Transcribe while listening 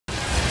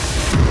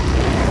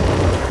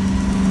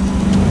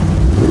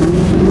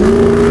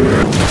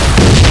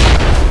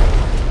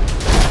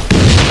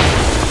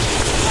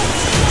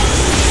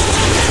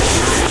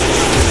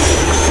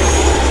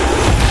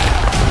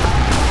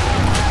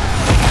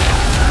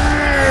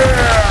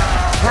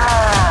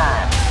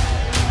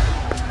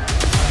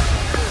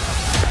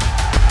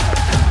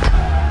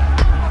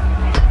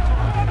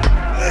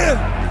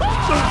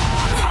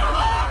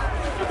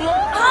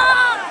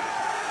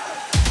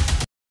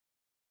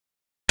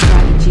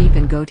jeep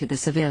and go to the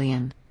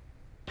civilian.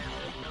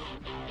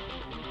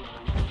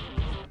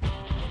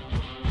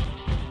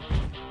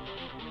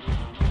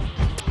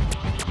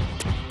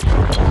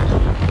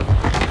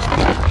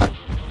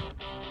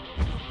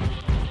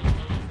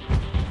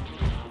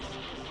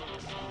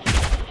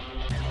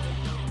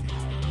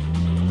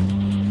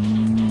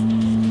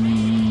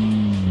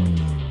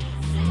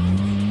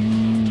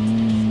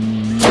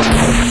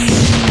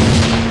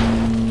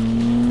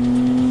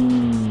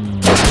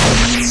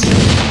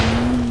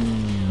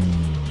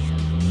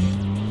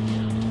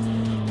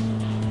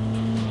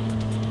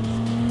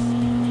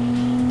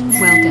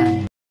 Well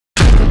done.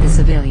 Look at the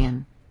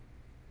civilian.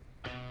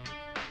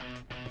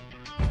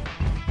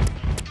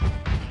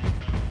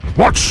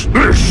 What's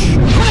this?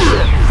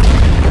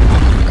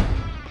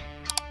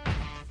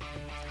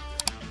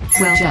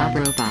 Well job,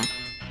 robot.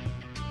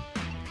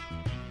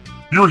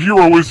 Your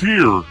hero is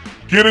here.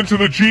 Get into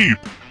the jeep.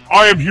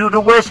 I am here to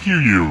rescue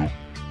you.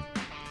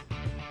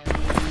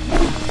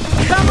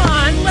 Come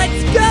on,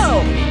 let's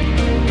go!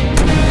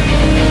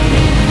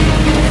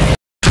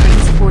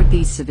 Transport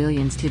these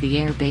civilians to the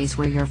airbase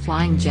where your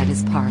flying jet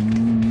is parked.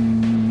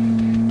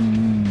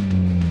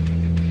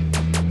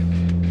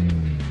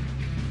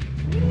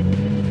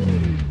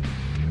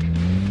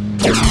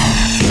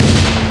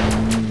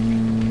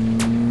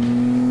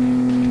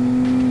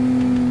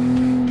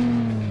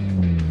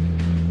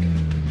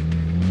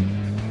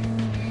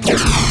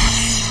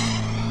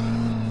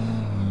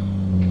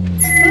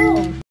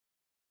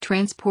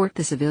 Transport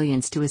the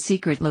civilians to a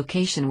secret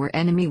location where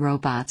enemy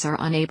robots are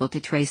unable to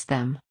trace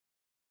them.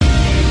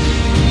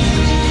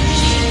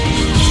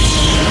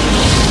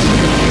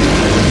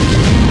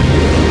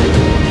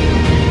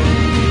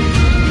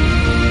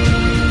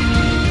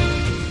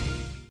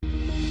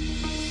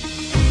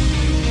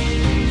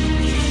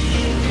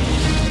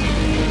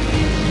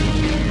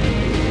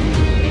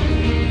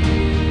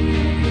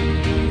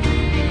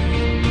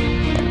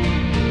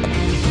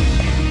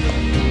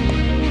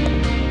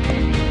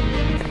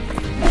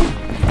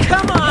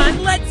 Come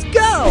on, let's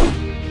go!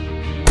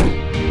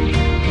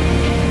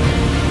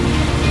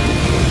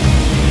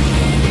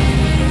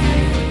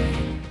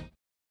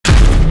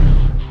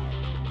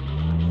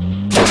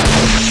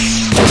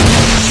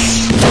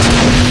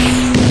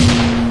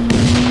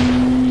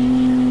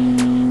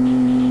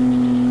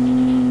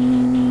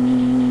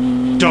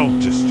 Don't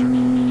disturb.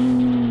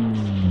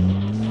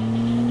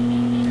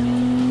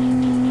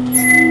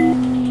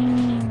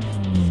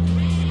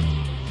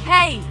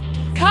 Hey,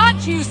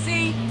 can't you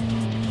see?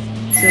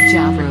 Good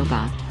job,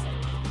 robot.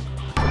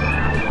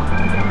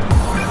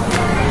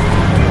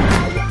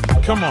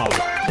 Come on,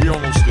 we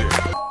almost there.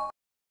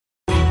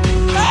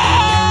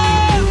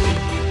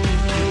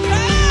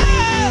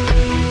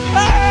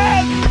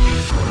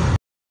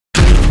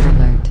 Danger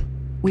alert.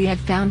 We have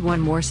found one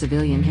more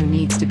civilian who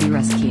needs to be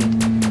rescued.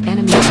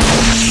 Enemy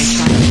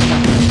robots are trying to kill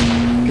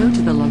him. Go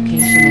to the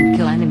location and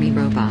kill enemy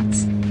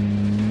robots.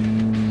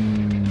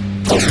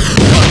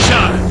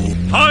 Gotcha!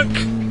 Punk!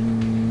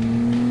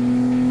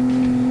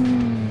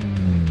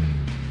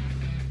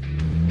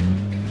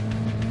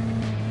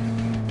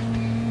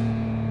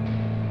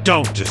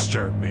 Don't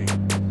disturb me.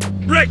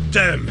 Wreck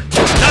them!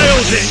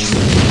 Nailed it!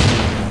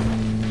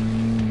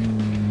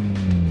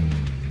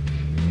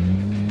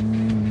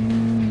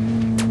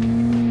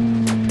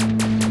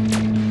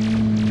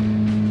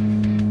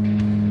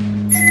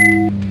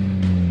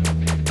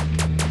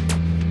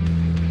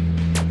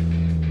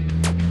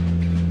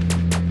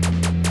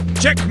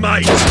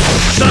 Checkmate!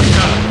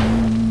 Sucker!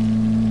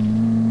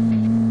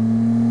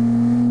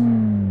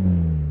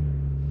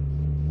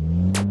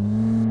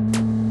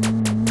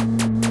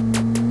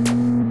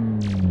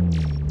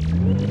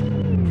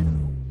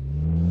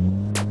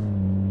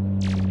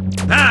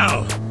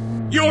 Now!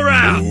 You're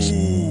out!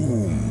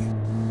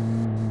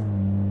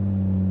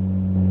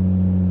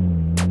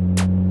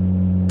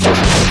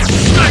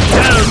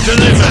 Smackdown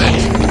delivered!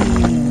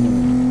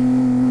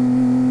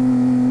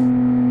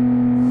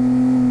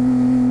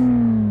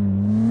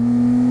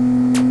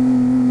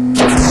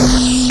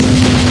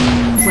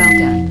 Well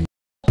done.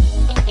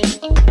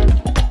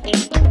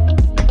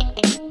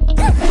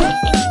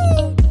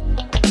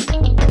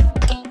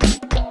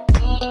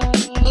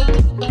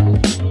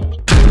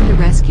 Bring the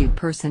rescued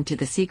person to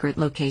the secret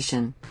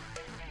location.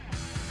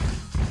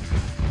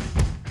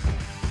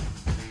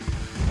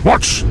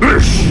 What's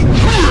this?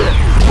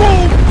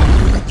 Boom!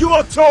 You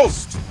are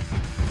toast!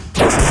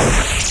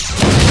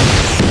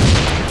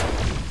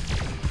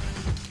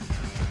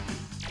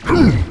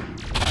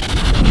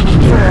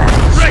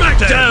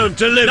 Smackdown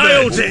delivered!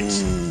 Nailed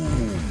it!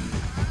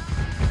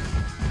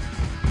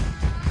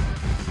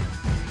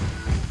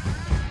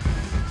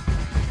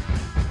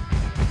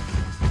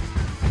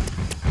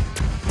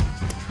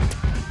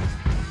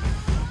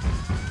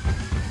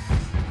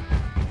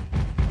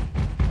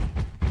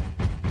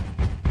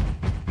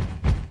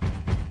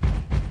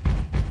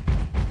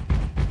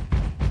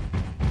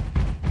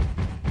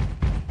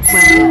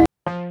 Well done.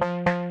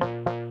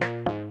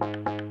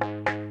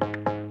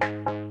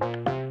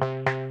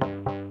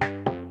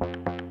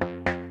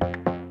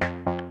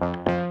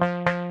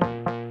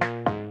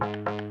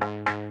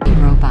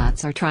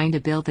 robots are trying to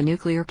build the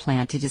nuclear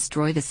plant to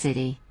destroy the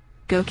city.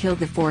 Go kill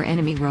the 4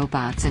 enemy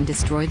robots and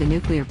destroy the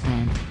nuclear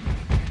plant.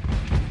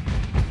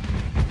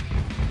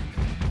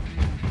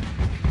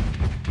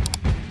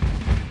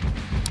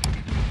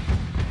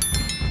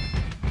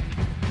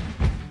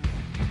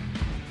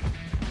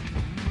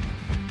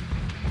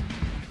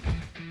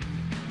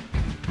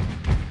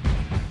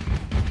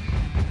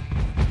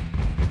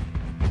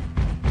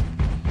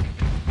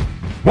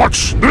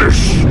 Watch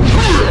this!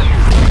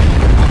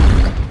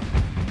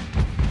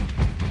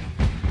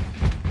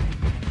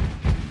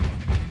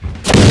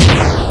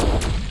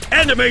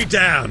 Enemy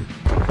down!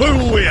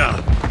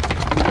 Booyah!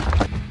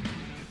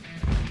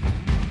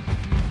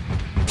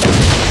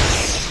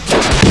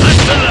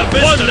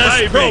 One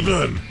less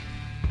problem!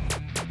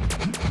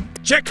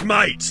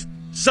 Checkmate!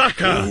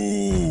 Sucker!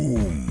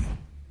 Boom.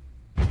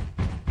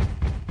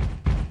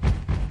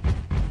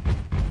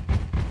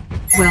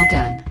 Well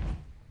done.